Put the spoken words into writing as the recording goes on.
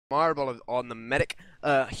Admirable on the medic.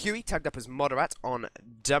 Huey tagged up as moderate on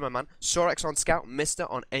Demoman. Sorex on scout. Mister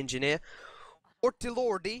on engineer.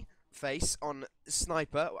 Ortilordi face on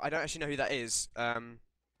sniper. I don't actually know who that is.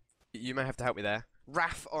 You may have to help me there.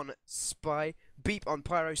 Raf on spy. Beep on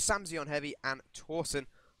pyro. Samsy on heavy. And Torsen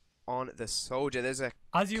on the soldier. There's a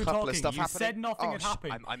As you were couple talking, of stuff you happening. said nothing had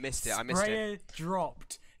happened. I missed it. I missed it. Sprayer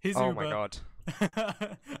dropped his Oh Uber. my god.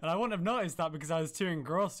 And I wouldn't have noticed that because I was too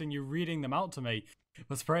engrossed in you reading them out to me.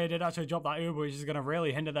 But Sprayer did actually drop that Uber, which is going to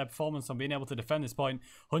really hinder their performance on being able to defend this point.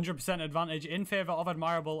 100% advantage in favour of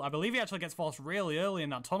Admirable. I believe he actually gets forced really early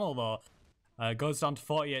in that tunnel though. Goes down to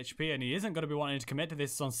 40 HP, and he isn't going to be wanting to commit to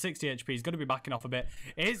this. It's on 60 HP. He's going to be backing off a bit.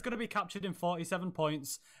 It is going to be captured in 47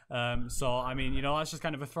 points. So, I mean, you know, that's just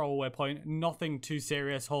kind of a throwaway point. Nothing too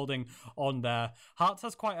serious holding on there. Hearts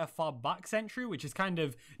has quite a far back sentry, which is kind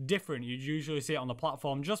of different. You'd usually see it on the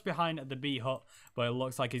platform just behind the B hut, but it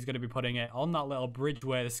looks like he's going to be putting it on that little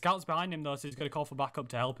bridgeway. The scout's behind him, though, so he's going to call for backup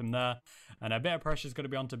to help him there. And a bit of pressure is going to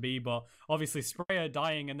be onto B, but obviously Sprayer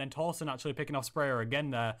dying and then Torsen actually picking off Sprayer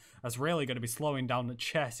again there. That's really going to be slowing down the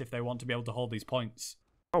chess if they want to be able to hold these points.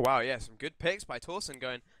 Oh wow, yeah, some good picks by Torsen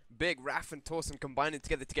going big. Raf and Torsen combining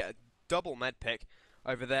together to get a double med pick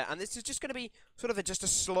over there. And this is just going to be sort of just a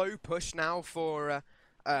slow push now for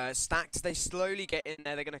Stacked. They slowly get in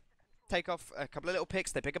there. They're going to take off a couple of little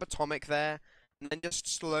picks. They pick up Atomic there and then just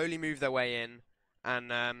slowly move their way in. And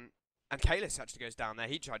Kalis actually goes down there.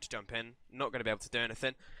 He tried to jump in, not going to be able to do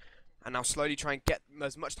anything. And now slowly try and get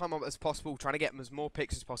as much time on as possible, trying to get as more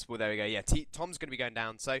picks as possible. There we go. Yeah, Tom's going to be going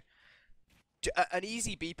down. So an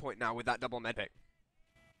easy B point now with that double med pick.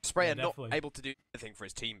 Sprayer not able to do anything for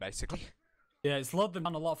his team, basically. Yeah, it's slowed them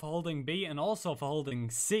down a lot for holding B and also for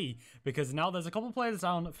holding C, because now there's a couple of players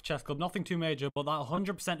down for Chessclub, nothing too major, but that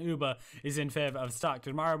 100% Uber is in favour of Stacked.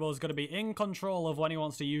 Admirable is going to be in control of when he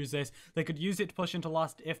wants to use this. They could use it to push into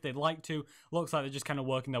last if they'd like to. Looks like they're just kind of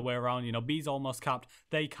working their way around. You know, B's almost capped.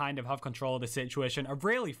 They kind of have control of the situation. A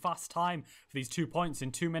really fast time for these 2 points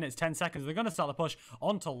in 2 minutes, 10 seconds. They're going to start the push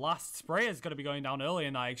onto last. Sprayer's going to be going down early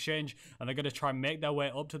in that exchange, and they're going to try and make their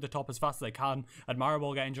way up to the top as fast as they can.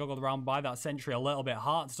 Admirable getting juggled around by that sentry a little bit.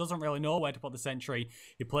 Hearts doesn't really know where to put the sentry.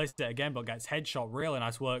 He placed it again, but gets headshot. Really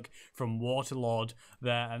nice work from Waterlord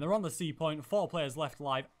there. And they're on the C point. 4 players left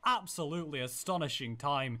live. Absolutely astonishing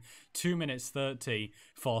time. 2 minutes 30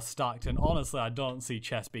 for Stacked. And honestly, I don't see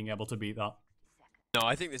Chess being able to beat that. No,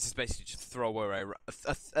 I think this is basically just a throwaway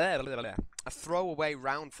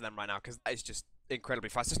round for them right now, because that is just incredibly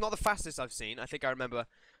fast. It's not the fastest I've seen. I think I remember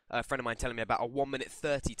a friend of mine telling me about a 1 minute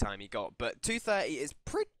 30 time he got, but 2:30 is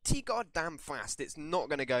pretty goddamn fast. It's not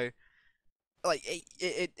going to go like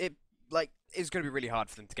it like it's going to be really hard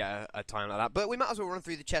for them to get a time like that. But we might as well run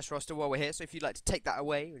through the chess roster while we're here. So if you'd like to take that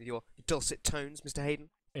away with your dulcet tones, Mr. Hayden.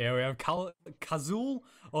 Yeah, we have Kazul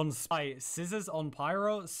on Spy, Scissors on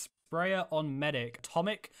Pyro, Sprayer on Medic,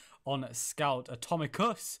 Atomic on Scout,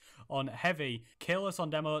 Atomicus on Heavy, Kalis on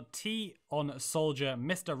Demo, T on Soldier,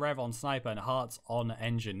 Mr. Rev on Sniper, and Hearts on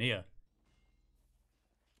Engineer.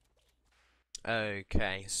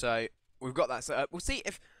 Okay, so we've got that. So we'll see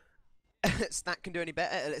if Stack can do any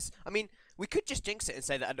better. I mean, we could just jinx it and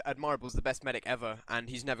say that Admirable's the best medic ever, and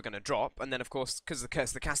he's never going to drop. And then, of course, because of the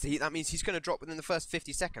curse of the caster heat, that means he's going to drop within the first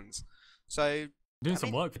 50 seconds. So doing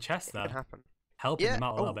some work for Chess there. Could happen. Helping him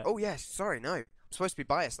out a little bit. Oh, yes. Sorry, no. I'm supposed to be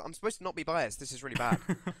biased. I'm supposed to not be biased. This is really bad.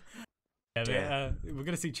 Yeah, we're going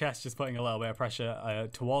to see Chess just putting a little bit of pressure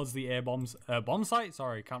towards the A bombs. Bomb site?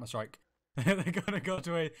 Sorry, Counter-Strike. They're going to go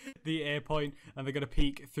to the A point, and they're going to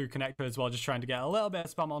peek through connector as well, just trying to get a little bit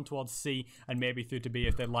of spam on towards C and maybe through to B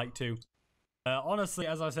if they'd like to. Honestly,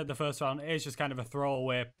 as I said, the first round is just kind of a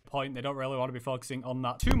throwaway point. They don't really want to be focusing on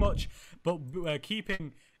that too much, but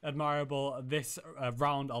keeping Admirable this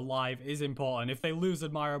round alive is important. If they lose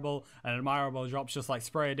Admirable and Admirable drops just like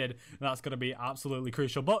Sprayer did, that's going to be absolutely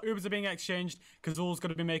crucial. But Ubers are being exchanged. Kazul's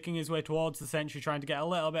going to be making his way towards the sentry, trying to get a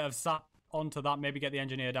little bit of sap onto that, maybe get the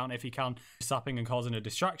engineer down if he can, sapping and causing a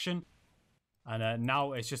distraction. And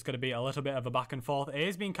now it's just going to be a little bit of a back and forth. It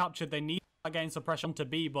is being captured. They need getting some pressure onto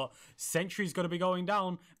B, but Sentry's going to be going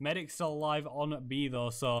down. Medic's still alive on B though,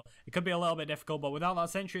 so it could be a little bit difficult, but without that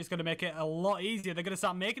Sentry, it's going to make it a lot easier. They're going to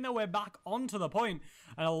start making their way back onto the point,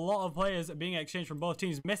 and a lot of players being exchanged from both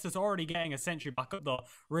teams. Mister's already getting a Sentry back up though.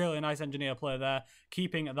 Really nice engineer play there,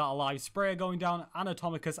 keeping that alive. Sprayer going down, and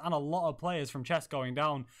Atomicus, and a lot of players from Chess going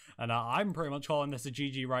down, and I'm pretty much calling this a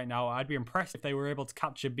GG right now. I'd be impressed if they were able to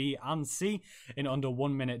capture B and C in under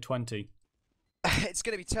 1 minute 20. It's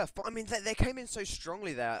going to be tough, but I mean, they came in so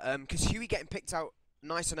strongly there, because Huey getting picked out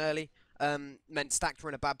nice and early meant Stacked were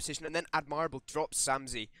in a bad position, and then Admirable drops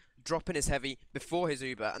Samsy, dropping his heavy before his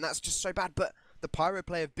Uber, and that's just so bad. But the Pyro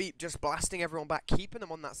play of Beep just blasting everyone back, keeping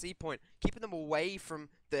them on that C point, keeping them away from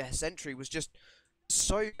the sentry was just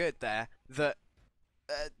so good there that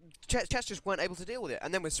Chess just weren't able to deal with it.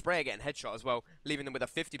 And then with Sprayer getting headshot as well, leaving them with a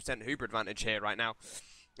 50% Hoover advantage here right now.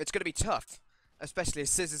 It's going to be tough, especially as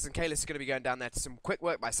Scissors and Kalis are going to be going down there to some quick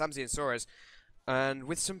work by Samzy and Soares. And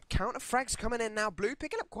with some counter frags coming in now, Blue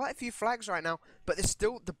picking up quite a few flags right now, but there's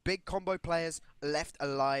still the big combo players left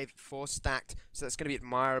alive for Stacked, so that's going to be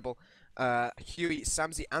admirable. Huey,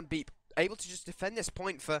 Samzy and Beep able to just defend this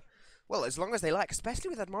point for, well, as long as they like, especially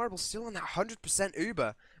with Admirable still on that 100%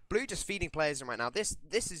 Uber. Blue just feeding players in right now. This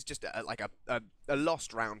is just like a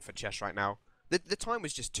lost round for Chess right now. The time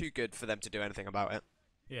was just too good for them to do anything about it.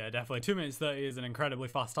 Yeah, definitely. 2 minutes 30 is an incredibly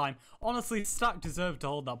fast time. Honestly, Stack deserved to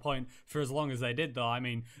hold that point for as long as they did, though. I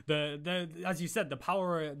mean, as you said, the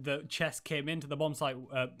power that Chess came into the Counter-Strike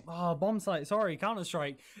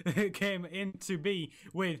came into B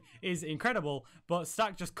with is incredible, but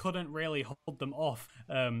Stack just couldn't really hold them off.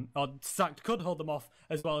 Or Stack could hold them off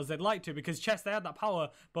as well as they'd like to, because Chess, they had that power,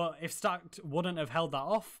 but if Stack wouldn't have held that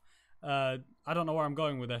off, I don't know where I'm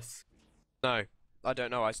going with this. No. I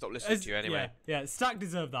don't know, I stopped listening to you anyway. Yeah, Stack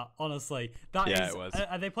deserved that, honestly. It was.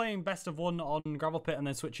 Are they playing best of 1 on Gravel Pit and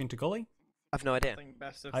then switching to Gully? I've no idea. I think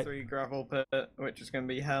best of 3 Gravel Pit, which is going to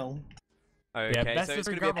be hell. Okay, yeah, best so of it's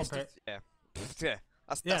 3 going to be Gravel Pit. Yeah.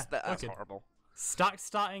 That's horrible. Stack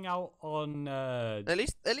starting out on At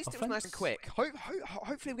least it was nice and quick.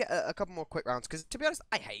 Hopefully we get a couple more quick rounds, because to be honest,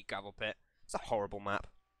 I hate Gravel Pit. It's a horrible map.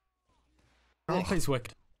 Gravel Pit's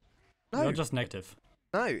wicked. No. You're just negative.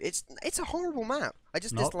 No, it's a horrible map. I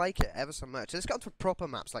just dislike it ever so much. Let's get onto proper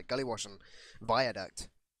maps like Gullywash and Viaduct.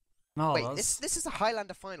 No, Wait, this is the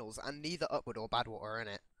Highlander finals, and neither Upward or Badwater are in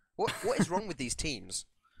it. What is wrong with these teams?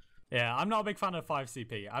 Yeah, I'm not a big fan of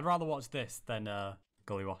 5CP. I'd rather watch this than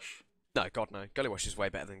Gullywash. No, God no. Gullywash is way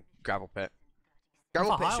better than Gravel Pit.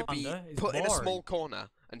 Gravel Pit should be put in a small corner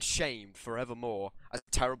and shamed forevermore as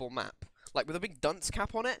a terrible map. Like, with a big dunce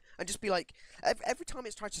cap on it, and just be like, every time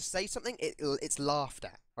it's tried to say something, it's laughed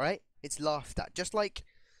at, alright? It's laughed at. Just like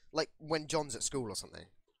when John's at school or something.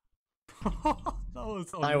 That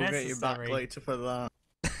was unnecessary. I will get you back later for that.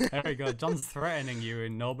 There we go. John's threatening you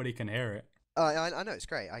and nobody can hear it. I know, it's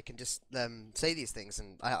great. I can just say these things,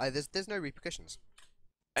 and there's no repercussions.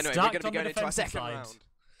 Anyway, Stacked we're going to be going into our second round.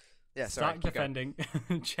 Yeah, sorry. Stack defending,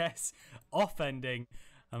 Chess offending.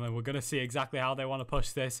 And then we're going to see exactly how they want to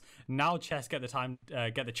push this. Now Chess get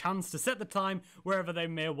the chance to set the time wherever they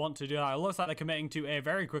may want to do that. It looks like they're committing to A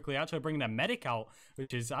very quickly, actually bringing their medic out,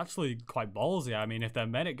 which is actually quite ballsy. I mean, if their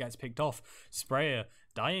medic gets picked off, Sprayer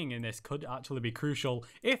dying in this could actually be crucial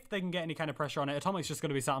if they can get any kind of pressure on it. Atomic's just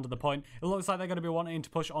going to be sat onto the point. It looks like they're going to be wanting to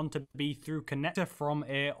push onto B through connector from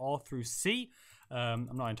A or through C. I'm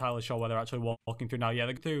not entirely sure where they're actually walking through now. Yeah,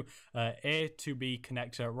 they're through A to B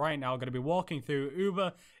connector right now. Going to be walking through.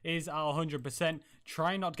 Uber is at 100%.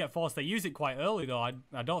 Trying not to get forced. They use it quite early, though. I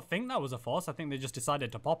don't think that was a force. I think they just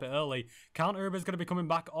decided to pop it early. Counter Uber is going to be coming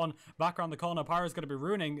back around the corner. Pyro is going to be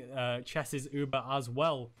ruining Chess's Uber as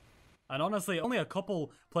well. And honestly, only a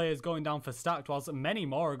couple players going down for Stacked, whilst many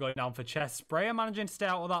more are going down for Chess. Sprayer managing to stay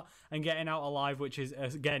out of that and getting out alive, which is,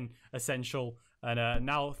 again, essential. And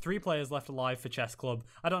now 3 players left alive for Chessclub.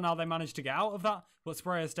 I don't know how they managed to get out of that, but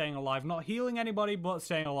Sprayer staying alive, not healing anybody, but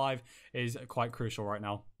staying alive is quite crucial right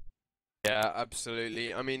now. Yeah,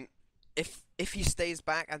 absolutely. I mean, if he stays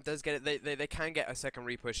back and does get it, they can get a second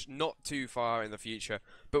repush not too far in the future.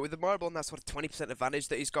 But with the Marble and that sort of 20% advantage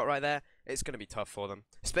that he's got right there, it's going to be tough for them.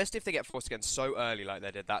 Especially if they get forced again so early like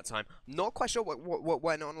they did that time. Not quite sure what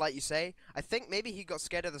went on, like you say. I think maybe he got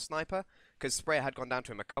scared of the sniper, because Sprayer had gone down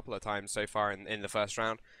to him a couple of times so far in the first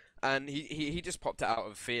round. And he just popped it out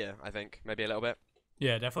of fear, I think. Maybe a little bit.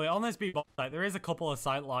 Yeah, definitely. On this B bomb site, there is a couple of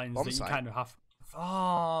sight lines that you kind of have.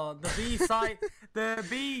 Oh, the B site, the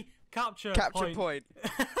B capture point.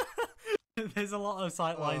 There's a lot of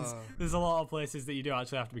sight lines. There's a lot of places that you do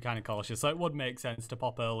actually have to be kind of cautious. So it would make sense to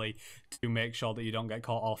pop early to make sure that you don't get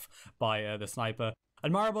caught off by the sniper.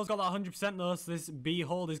 Admirable's got that 100% though, so this B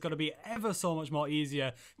hold is going to be ever so much more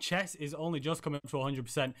easier. Chess is only just coming up to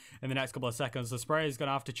 100% in the next couple of seconds. So Sprayer is going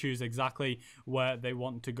to have to choose exactly where they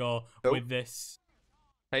want to go with this.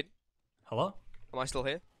 Hey. Hello? Am I still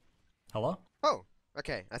here? Hello? Oh,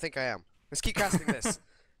 okay. I think I am. Let's keep casting this.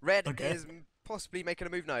 Red is possibly making a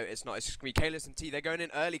move. No, it's not. It's just going to be Kalis and T. They're going in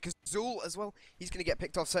early because Zool as well, he's going to get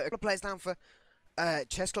picked off. So a couple of players down for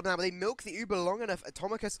Chessclub now, but they milk the Uber long enough.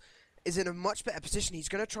 Atomicus is in a much better position. He's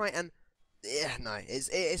going to try and... Yeah, no,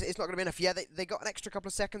 it's not going to be enough. Yeah, they got an extra couple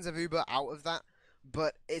of seconds of Uber out of that,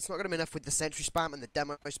 but it's not going to be enough with the sentry spam and the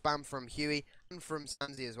demo spam from Huey and from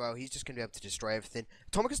Samsey as well. He's just going to be able to destroy everything.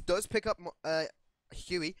 Atomicus does pick up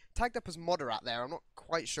Huey, tagged up as Moderat there. I'm not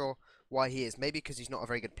quite sure why he is. Maybe because he's not a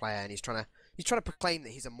very good player and he's trying to proclaim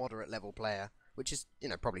that he's a moderate level player, which is, you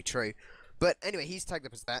know, probably true. But anyway, he's tagged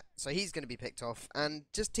up as that, so he's going to be picked off. And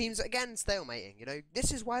just teams, again, stalemating. You know,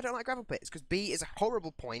 this is why I don't like gravel pits, because B is a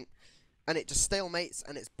horrible point, and it just stalemates,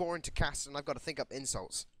 and it's boring to cast, and I've got to think up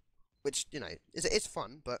insults. Which, you know, it's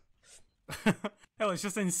fun, but... Hell, it's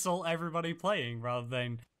just insult everybody playing, rather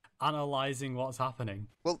than analysing what's happening.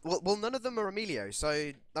 Well, none of them are Emilio,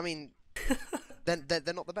 so, I mean, they're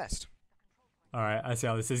not the best. Alright, I see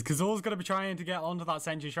how this is. Kazul's going to be trying to get onto that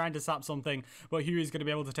sentry, trying to sap something, but Huey's going to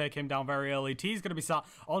be able to take him down very early. T's going to be sat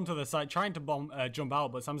onto the side, trying to jump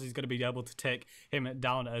out, but Samsey's going to be able to take him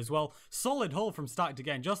down as well. Solid hull from Stacked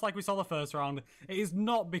again, just like we saw the first round. It is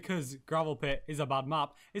not because Gravel Pit is a bad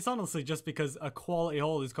map. It's honestly just because a quality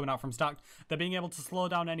hull is coming out from Stacked. They're being able to slow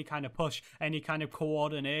down any kind of push, any kind of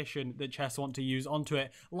coordination that Chess want to use onto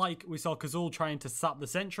it. Like we saw Kazul trying to sap the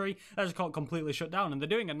sentry. That just got completely shut down, and they're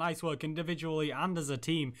doing a nice work individually and as a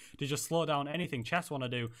team to just slow down anything Chess want to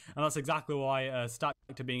do, and that's exactly why Stacked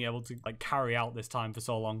are being able to like carry out this time for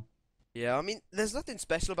so long. Yeah, I mean, there's nothing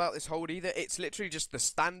special about this hold either. It's literally just the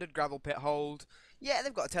standard gravel pit hold. Yeah,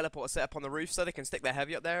 they've got a teleporter set up on the roof so they can stick their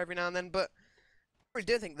heavy up there every now and then, but I really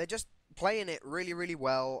do think they're just playing it really, really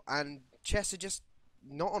well, and Chess are just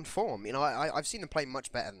not on form. You know, I've seen them play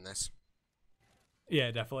much better than this. Yeah,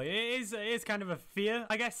 definitely. It is kind of a fear,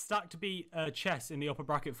 I guess, Stacked to beat Chess in the upper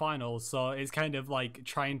bracket finals, so it's kind of like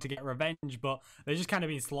trying to get revenge, but they're just kind of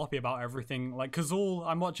being sloppy about everything. Like Kazul,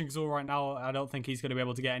 I'm watching Kazul right now, I don't think he's going to be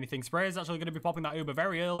able to get anything. Sprayer's actually going to be popping that Uber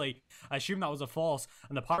very early. I assume that was a force,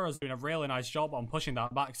 and the Pyro's doing a really nice job on pushing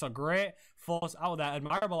that back, so great force out there.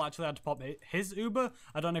 Admirable actually had to pop his Uber.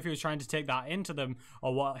 I don't know if he was trying to take that into them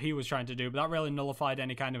or what he was trying to do, but that really nullified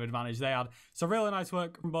any kind of advantage they had. So really nice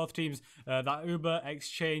work from both teams. That Uber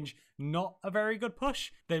exchange, not a very good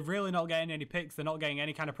push. They're really not getting any picks. They're not getting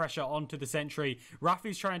any kind of pressure onto the sentry.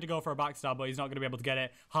 Rafi's trying to go for a backstab, but he's not going to be able to get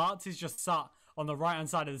it. Hearts is just sat on the right hand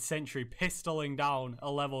side of the sentry, pistoling down a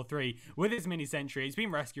level 3 with his mini sentry. He's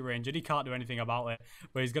been rescue ranged, he can't do anything about it,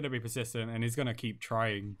 but he's going to be persistent and he's going to keep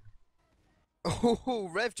trying. Oh,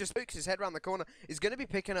 Rev just pokes his head around the corner. He's going to be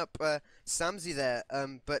picking up Samsey there,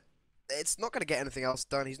 but it's not going to get anything else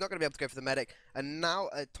done. He's not going to be able to go for the medic. And now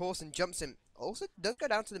Torsen jumps him. Also, does go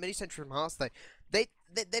down to the mini sentry from Hearts, though. They've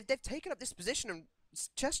taken up this position, and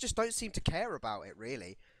Chess just don't seem to care about it,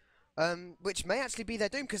 really. Which may actually be their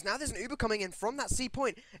doom, because now there's an Uber coming in from that C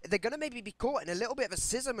point. They're going to maybe be caught in a little bit of a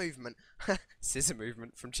scissor movement. Scissor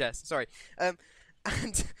movement from Chess, sorry. And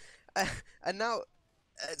now...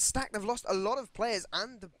 Stacked have lost a lot of players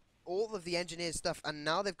and all of the engineers stuff, and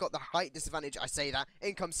now they've got the height disadvantage. I say that.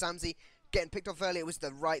 In comes Samsey, getting picked off early. It was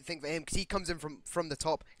the right thing for him, because he comes in from the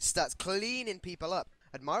top, starts cleaning people up.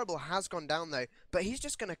 Admirable has gone down, though, but he's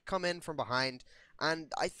just going to come in from behind,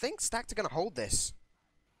 and I think Stacked are going to hold this.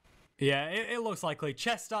 Yeah, it looks likely.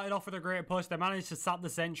 Chess started off with a great push. They managed to sap the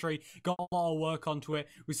sentry, got a lot of work onto it.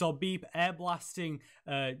 We saw Beep air blasting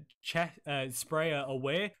Sprayer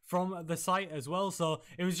away from the site as well. So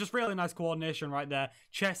it was just really nice coordination right there.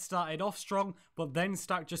 Chess started off strong, but then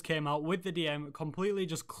Stack just came out with the DM, completely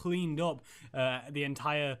just cleaned up the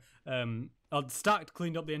entire... Stacked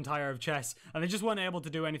cleaned up the entire of Chess, and they just weren't able to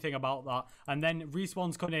do anything about that. And then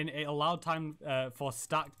respawns coming in, it allowed time for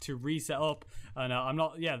Stacked to reset up. And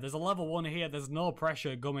there's a level 1 here. There's no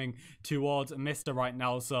pressure coming towards Mr. right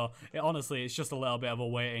now, so honestly, it's just a little bit of a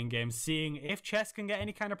waiting game, seeing if Chess can get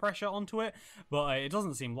any kind of pressure onto it. But it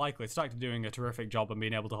doesn't seem likely. Stacked are doing a terrific job of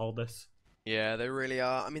being able to hold this. Yeah, they really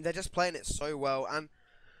are. I mean, they're just playing it so well, and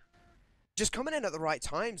just coming in at the right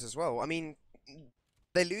times as well. I mean...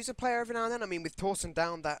 They lose a player every now and then. I mean, with Torsen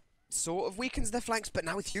down, that sort of weakens their flanks. But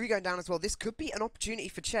now with Huey going down as well, this could be an opportunity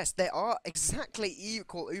for Chess. They are exactly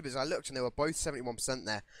equal Ubers. I looked and they were both 71%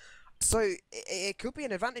 there. So it could be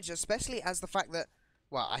an advantage, especially as the fact that...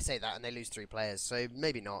 Well, I say that and they lose 3 players, so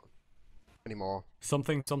maybe not anymore.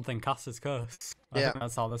 Something casts his curse. I think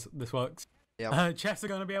that's how this works. Yeah. Chess are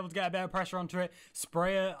going to be able to get a bit of pressure onto it.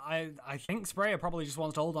 Sprayer, I think Sprayer probably just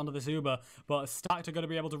wants to hold onto this Uber, but Stacked are going to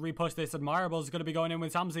be able to repush this. Admirable is going to be going in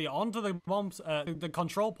with Samsey onto the bombs, the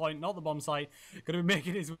control point, not the bomb site. Going to be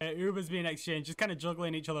making his way. Uber's being exchanged, just kind of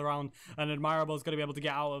juggling each other around, and Admirable is going to be able to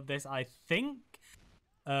get out of this, I think.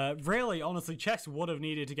 Really, honestly, Chess would have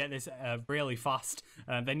needed to get this really fast.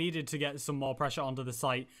 They needed to get some more pressure onto the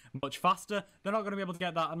site much faster. They're not going to be able to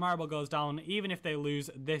get that. Admirable goes down. Even if they lose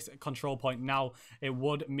this control point now, it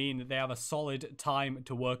would mean that they have a solid time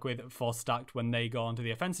to work with for Stacked when they go onto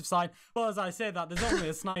the offensive side. But as I say that, there's only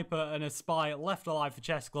a sniper and a spy left alive for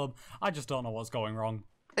Chessclub. I just don't know what's going wrong.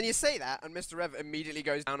 And you say that, and Mr. Rev immediately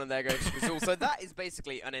goes down, and there goes Gazul. So that is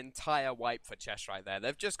basically an entire wipe for Chess right there.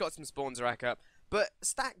 They've just got some spawns rack up, but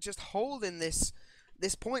Stack just holding this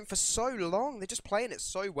point for so long. They're just playing it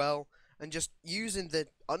so well, and just using the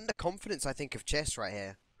underconfidence, I think, of Chess right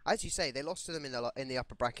here. As you say, they lost to them in the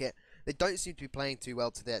upper bracket. They don't seem to be playing too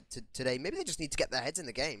well today. Maybe they just need to get their heads in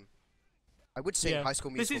the game. I would say High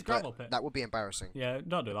School Musical, but that would be embarrassing. Yeah,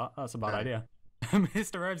 don't do that. That's a bad idea.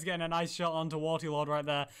 Mr. Rev's getting a nice shot onto Warlord right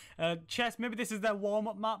there. Chess, maybe this is their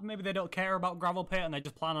warm-up map. Maybe they don't care about Gravel Pit and they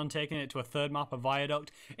just plan on taking it to a third map, a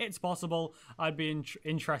Viaduct. It's possible. I'd be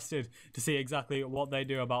interested to see exactly what they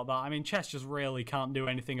do about that. I mean, Chess just really can't do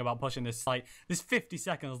anything about pushing this site. There's 50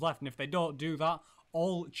 seconds left, and if they don't do that,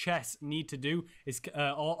 all Chess need to do is,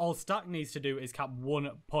 all Stack needs to do is cap 1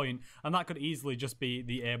 point, and that could easily just be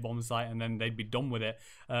the air bomb site, and then they'd be done with it.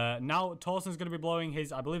 Now Torsen's going to be blowing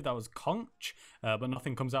his, I believe that was Conch, but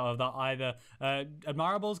nothing comes out of that either.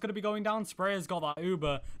 Admirable's going to be going down. Sprayer's got that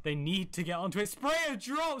Uber. They need to get onto it. Sprayer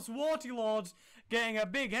drops Warlord, getting a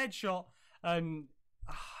big headshot, and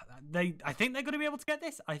I think they're going to be able to get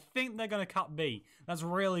this. I think they're going to cap B. That's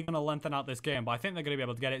really going to lengthen out this game, but I think they're going to be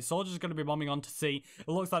able to get it. Soldier's going to be bombing onto C. It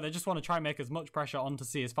looks like they just want to try and make as much pressure onto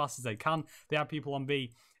C as fast as they can. They have people on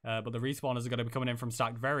B, but the respawners are going to be coming in from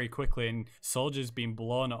Stack very quickly, and Soldier's been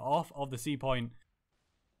blown off of the C point.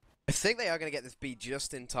 I think they are going to get this B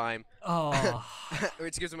just in time. Oh.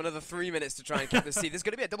 Which gives them another 3 minutes to try and keep the C. There's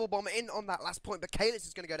going to be a double bomb in on that last point, but Kalis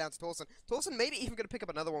is going to go down to Torsen. Torsen maybe even going to pick up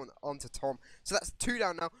another one onto Tom. So that's 2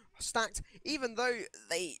 down now. Stacked, even though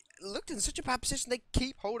they looked in such a bad position, they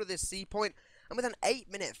keep hold of this C point. And with an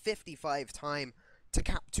 8-minute 55 time to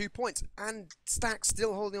cap 2 points, and Stack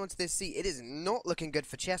still holding on to this C, it is not looking good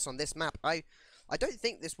for Chess on this map. I don't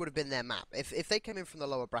think this would have been their map. If they came in from the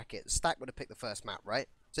lower bracket, Stack would have picked the first map, right?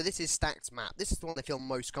 So this is Stacked's map. This is the one they feel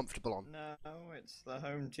most comfortable on. No, it's the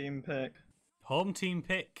home team pick. Home team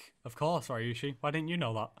pick, of course, Ryushi. Why didn't you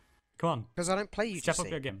know that? Come on. Because I don't play UGC. Step up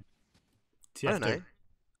your game. TF2. I don't know.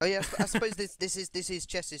 Oh yeah, I suppose this is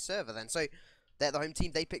Chess's server then. So they're the home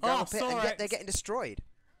team. They pick Gravel Pit, and yet they're getting destroyed.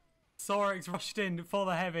 Sorix rushed in for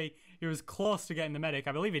the heavy. He was close to getting the medic.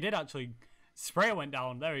 I believe he did actually. Sprayer went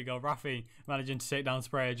down. There we go. Raffi managing to take down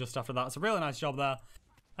Sprayer just after that. It's a really nice job there.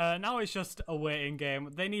 Now it's just a waiting game.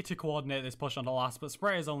 They need to coordinate this push on the last, but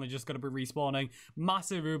Sprayer's only just going to be respawning.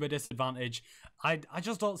 Massive Uber disadvantage. I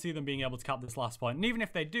just don't see them being able to cap this last point. And even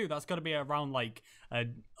if they do, that's going to be around like a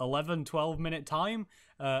 11-12 minute time.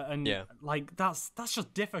 And like that's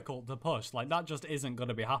just difficult to push. Like that just isn't going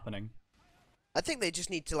to be happening. I think they just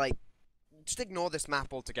need to like just ignore this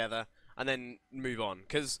map altogether and then move on,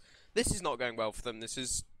 because this is not going well for them. This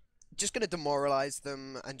is just going to demoralize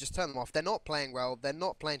them and just turn them off. They're not playing well. They're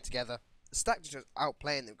not playing together. Stack just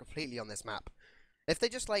outplaying them completely on this map. If they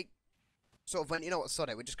just like sort of went, you know what, sod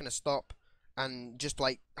it, we're just going to stop and just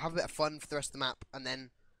like have a bit of fun for the rest of the map, and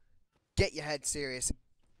then get your head serious,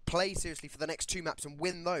 play seriously for the next 2 maps and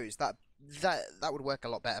win those, that would work a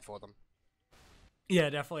lot better for them. Yeah,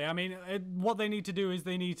 definitely. I mean, what they need to do is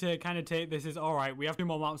they need to kind of take this as, all right, we have 2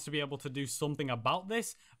 more maps to be able to do something about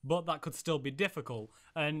this, but that could still be difficult.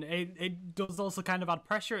 And it does also kind of add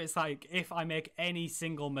pressure. It's like, if I make any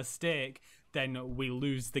single mistake, then we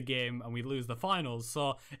lose the game and we lose the finals.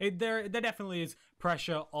 So there definitely is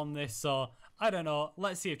pressure on this. So I don't know.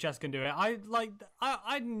 Let's see if Chess can do it.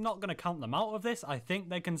 I'm not going to count them out of this. I think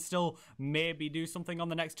they can still maybe do something on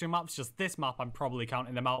the next 2 maps. Just this map, I'm probably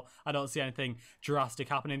counting them out. I don't see anything drastic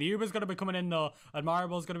happening. The Uber's going to be coming in though.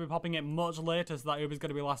 Admirable's going to be popping it much later, so that Uber's going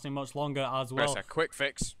to be lasting much longer as well. That's a quick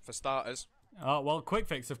fix for starters. Oh, well, quick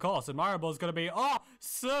fix, of course. Admirable's going to be,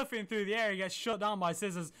 surfing through the air. He gets shut down by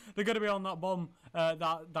Scissors. They're going to be on that bomb,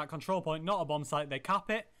 that control point, not a bomb site. They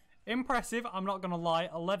cap it. Impressive, I'm not going to lie.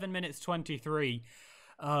 11 minutes 23.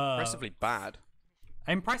 Impressively bad.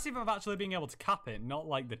 Impressive of actually being able to cap it, not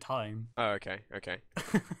like the time. Oh, okay.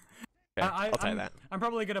 I'll take that. I'm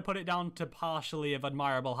probably going to put it down to partially of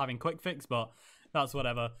Admirable having quick fix, but that's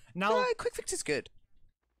whatever. Now, quick fix is good.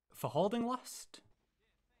 For holding last?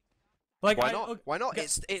 Like, why not? Why not?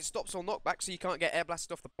 It stops all knockback, so you can't get air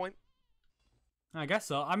blasted off the point. I guess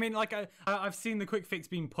so. I mean, like, I've seen the quick fix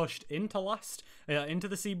being pushed into last, into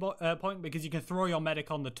the C point, because you can throw your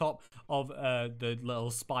medic on the top of the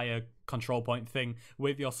little spire control point thing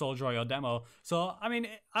with your soldier or your demo. So, I mean,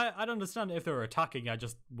 I'd understand if they were attacking. I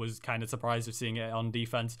just was kind of surprised of seeing it on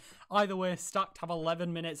defense. Either way, Stacked have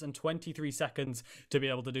 11 minutes and 23 seconds to be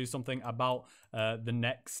able to do something about the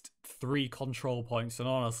next 3 control points. And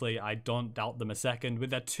honestly, I don't doubt them a second.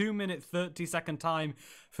 With their 2-minute 30-second time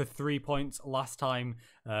for 3 points last time,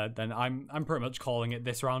 then I'm pretty much calling it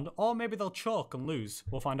this round. Or maybe they'll choke and lose.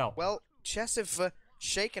 We'll find out. Well, Chess have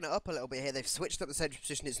shaken it up a little bit here. They've switched up the central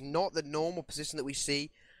position. It's not the normal position that we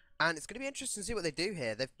see. And it's going to be interesting to see what they do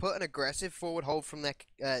here. They've put an aggressive forward hold from their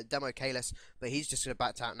demo Kalis, but he's just going to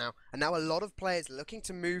back out now. And now a lot of players looking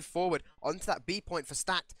to move forward onto that B point for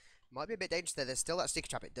Stacked. Might be a bit dangerous there. There's still that sticky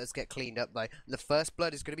trap. It does get cleaned up, though. And the first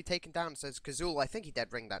blood is going to be taken down. So it's Kazul. I think he dead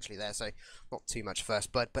ringed, actually, there. So not too much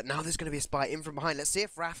first blood. But now there's going to be a spy in from behind. Let's see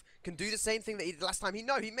if Raf can do the same thing that he did last time.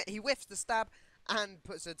 He whiffs the stab and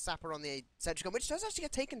puts a sapper on the sentry gun, which does actually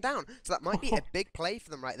get taken down. So that might be a big play for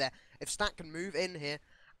them right there. If Stack can move in here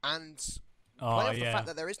and play off the fact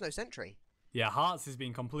that there is no sentry. Yeah, Hearts is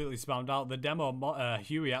being completely spammed out. The demo,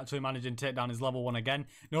 Huey actually managing to take down his level 1 again.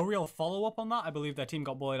 No real follow-up on that. I believe their team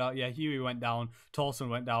got bullied out. Yeah, Huey went down. Torsen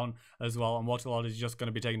went down as well. And Waterlord is just going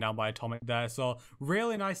to be taken down by Atomic there. So,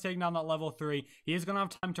 really nice taking down that level 3. He is going to have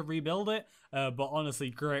time to rebuild it. But honestly,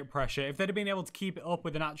 great pressure. If they'd have been able to keep it up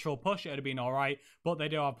with an actual push, it would have been alright. But they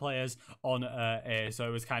do have players on A, so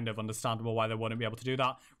it was kind of understandable why they wouldn't be able to do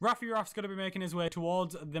that. Raf's going to be making his way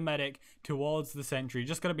towards the medic, towards the sentry.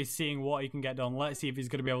 Just going to be seeing what he can get done. Let's see if he's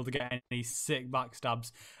going to be able to get any sick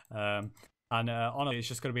backstabs. Honestly, it's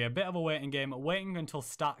just going to be a bit of a waiting game, waiting until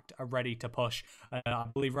Stacked are ready to push. I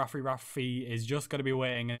believe Rafi is just going to be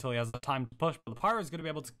waiting until he has the time to push, but the Pyro is going to be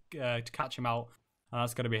able to catch him out. And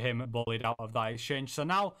that's going to be him bullied out of that exchange. So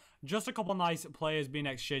now, just a couple nice players being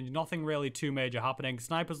exchanged. Nothing really too major happening.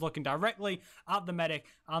 Sniper's looking directly at the medic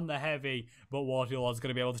and the heavy. But Waterlord's going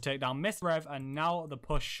to be able to take down Miss Rev. And now the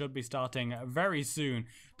push should be starting very soon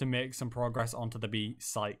to make some progress onto the B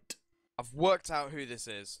site. I've worked out who this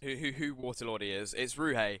is. Who Waterlord he is. It's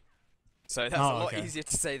Ruhei. So that's a lot easier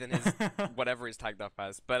to say than his whatever he's tagged up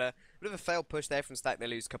as. But a bit of a failed push there from Stack. They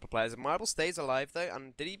lose a couple of players. Marble stays alive though.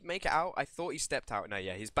 And did he make it out? I thought he stepped out. No,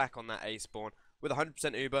 yeah, he's back on that A spawn with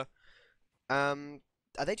 100% Uber.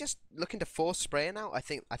 Are they just looking to force Sprayer now? I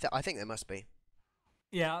think they must be.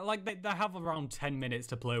 Yeah, like they have around 10 minutes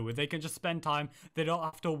to play with. They can just spend time. They don't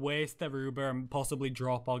have to waste their Uber and possibly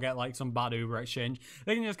drop or get like some bad Uber exchange.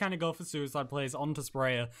 They can just kind of go for suicide plays onto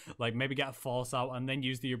Sprayer, like maybe get a force out and then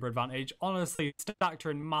use the Uber advantage. Honestly, Stacked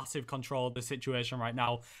are in massive control of the situation right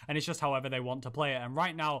now, and it's just however they want to play it. And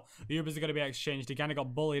right now, the Ubers are going to be exchanged. He kind of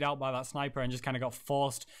got bullied out by that sniper and just kind of got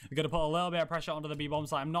forced. They're going to put a little bit of pressure onto the B-bomb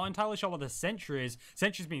site. I'm not entirely sure what the sentry is.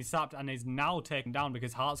 Sentry's been sapped and is now taken down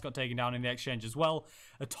because Hearts got taken down in the exchange as well.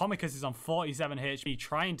 Atomicus is on 47 HP,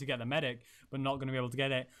 trying to get the medic, but not going to be able to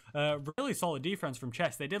get it. Really solid defense from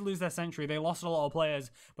Chess. They did lose their sentry. They lost a lot of players,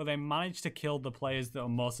 but they managed to kill the players that are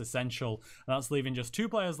most essential. And that's leaving just 2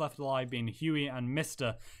 players left alive, being Huey and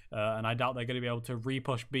Mister. And I doubt they're going to be able to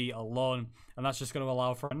repush B alone. And that's just going to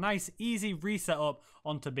allow for a nice, easy reset up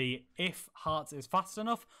onto B if Hearts is fast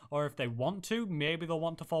enough, or if they want to. Maybe they'll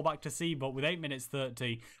want to fall back to C, but with 8 minutes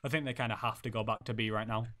 30, I think they kind of have to go back to B right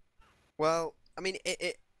now. Well, I mean,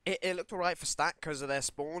 it looked alright for Stack because of their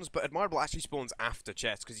spawns, but Admirable actually spawns after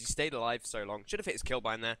Chess because he stayed alive so long. Should have hit his kill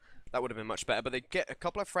bind there. That would have been much better. But they get a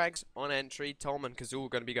couple of frags on entry. Tom and Kazul are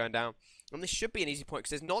going to be going down. And this should be an easy point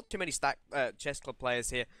because there's not too many Chessclub players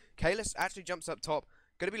here. Kalis actually jumps up top.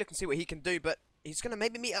 Going to be looking to see what he can do, but he's going to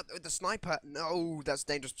maybe meet up with the sniper. No, that's a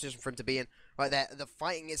dangerous position for him to be in. Right there, the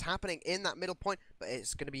fighting is happening in that middle point, but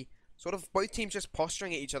it's going to be sort of both teams just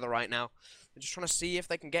posturing at each other right now. They're just trying to see if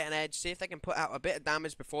they can get an edge, see if they can put out a bit of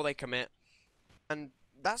damage before they commit. And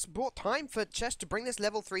that's brought time for Chess to bring this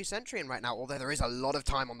level 3 sentry in right now, although there is a lot of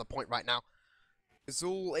time on the point right now.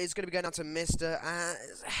 Zul is going to be going down to Mister.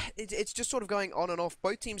 It's just sort of going on and off.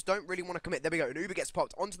 Both teams don't really want to commit. There we go. An Uber gets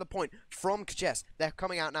popped onto the point from Chess. They're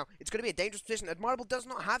coming out now. It's going to be a dangerous position. Admirable does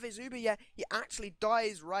not have his Uber yet. He actually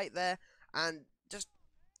dies right there. And just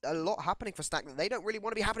a lot happening for Stack that they don't really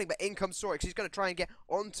want to be happening. But in comes Sorix. He's going to try and get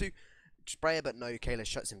onto Sprayer, but no, Kayla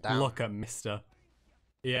shuts him down. Look at Mister.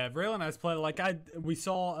 Yeah, really nice play. Like we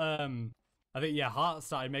saw, I think Hart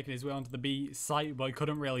started making his way onto the B site, but he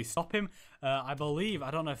couldn't really stop him. I believe,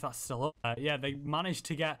 I don't know if that's still up. Yeah, they managed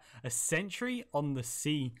to get a sentry on the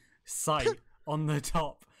C site on the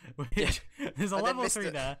top. Which there's a level 3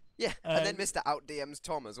 there. Yeah, and then Mister out DMs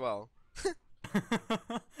Tom as well.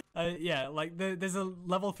 Yeah, like there's a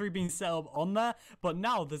level 3 being set up on there, but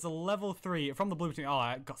now there's a level 3 from the blue team. Oh,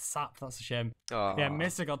 I got sapped. That's a shame. Yeah,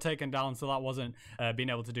 Mister got taken down, so that wasn't being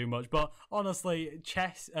able to do much. But honestly,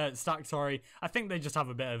 Stack, sorry, I think they just have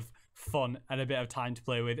a bit of fun and a bit of time to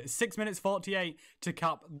play with. 6 minutes 48 to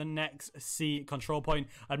cap the next C control point.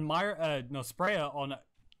 Sprayer on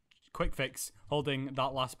Quick Fix holding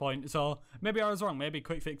that last point. So maybe I was wrong. Maybe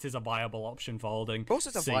Quick Fix is a viable option for holding. Of course,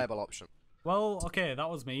 it's a C. viable option. Well, okay, that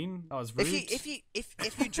was mean. That was rude. If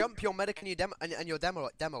you jump your medic and your demo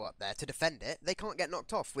up there to defend it, they can't get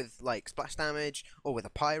knocked off with like splash damage or with a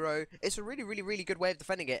pyro. It's a really, really, really good way of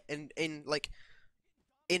defending it in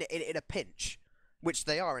a pinch. Which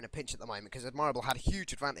they are in a pinch at the moment, because Admirable had a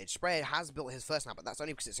huge advantage. Sprayer has built his first now, but that's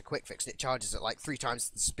only because it's a quick fix and it charges at like 3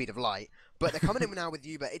 times the speed of light. But they're coming in now with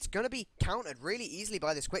Uber. It's going to be countered really easily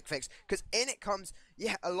by this quick fix, because in it comes,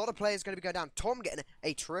 a lot of players going to be going down. Tom getting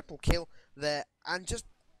a triple kill there, and just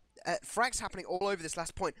frags happening all over this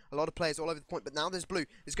last point. A lot of players all over the point, but now there's blue.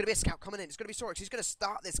 There's going to be a scout coming in. It's going to be Sorix. He's going to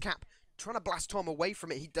start this cap, trying to blast Tom away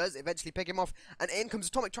from it. He does eventually pick him off, and in comes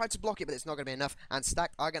Atomic. Tried to block it, but it's not going to be enough, and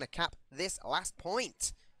Stack are going to cap this last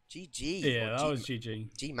point. GG. Yeah, that was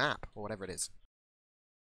GG. G map, or whatever it is.